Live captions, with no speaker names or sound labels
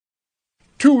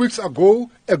2 weeks ago,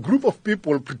 a group of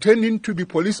people pretending to be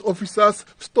police officers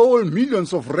stole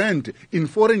millions of rand in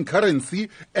foreign currency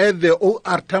at the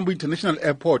OR Tambo International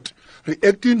Airport.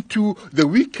 Reacting to the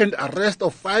weekend arrest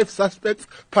of 5 suspects,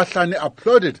 Phahlane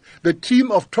applauded the team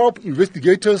of top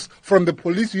investigators from the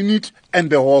police unit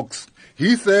and the Hawks.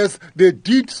 He says they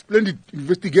did splendid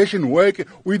investigation work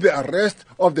with the arrest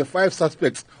of the 5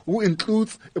 suspects, who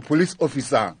includes a police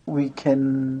officer. We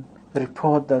can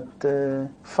report that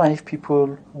 5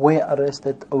 people were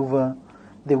arrested over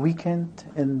the weekend,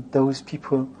 and those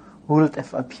people would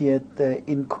have appeared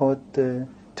in court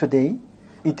today.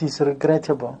 It is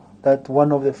regrettable that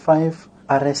one of the 5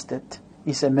 arrested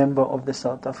is a member of the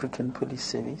South African Police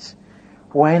Service.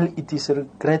 While it is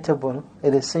regrettable,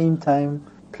 at the same time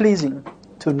pleasing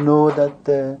to know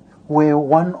that where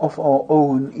one of our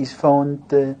own is found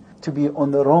to be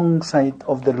on the wrong side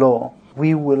of the law,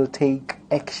 we will take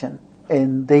action,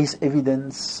 and there is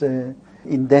evidence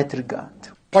in that regard.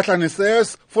 Phahlane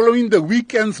says following the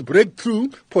weekend's breakthrough,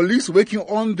 police working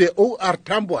on the OR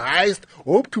Tambo heist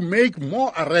hope to make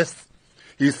more arrests.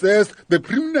 He says the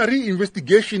preliminary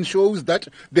investigation shows that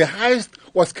the heist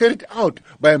was carried out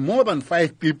by more than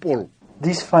 5 people.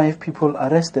 These 5 people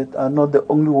arrested are not the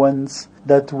only ones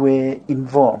that were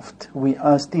involved. We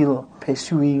are still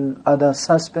pursuing other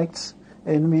suspects,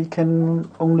 and we can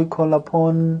only call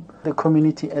upon the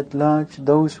community at large,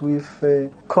 those with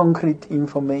concrete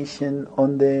information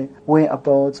on the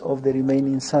whereabouts of the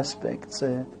remaining suspects,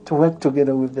 to work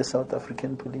together with the South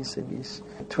African Police Service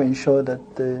to ensure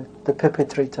that the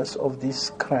perpetrators of this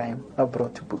crime are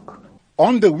brought to book.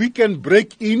 On the weekend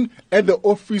break-in at the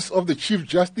office of the Chief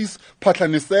Justice,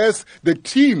 Phahlane says the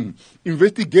team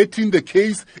investigating the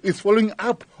case is following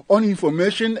up on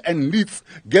information and leads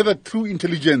gathered through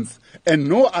intelligence, and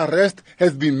no arrest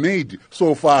has been made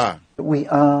so far. We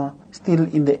are still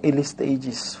in the early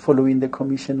stages following the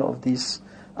commission of this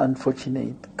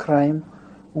unfortunate crime,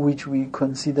 which we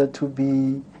consider to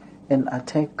be an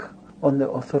attack on the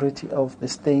authority of the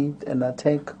state, an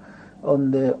attack on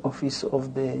the office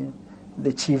of the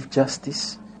Chief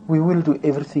Justice. We will do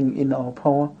everything in our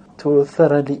power to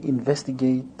thoroughly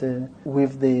investigate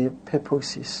with the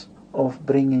purposes of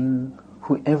bringing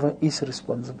whoever is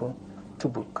responsible to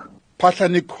book.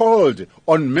 Phahlane called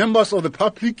on members of the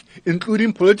public,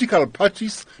 including political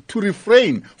parties, to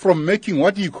refrain from making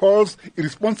what he calls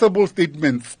irresponsible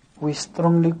statements. We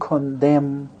strongly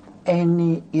condemn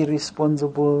any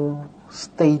irresponsible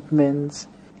statements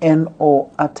and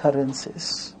or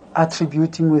utterances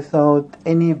attributing without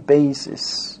any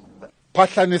basis.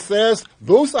 Phahlane says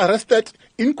those arrested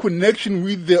in connection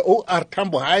with the OR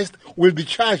Tambo heist will be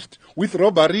charged with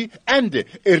robbery and a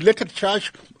related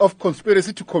charge of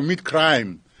conspiracy to commit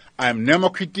crime. I am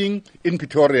Makwiting in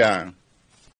Pretoria.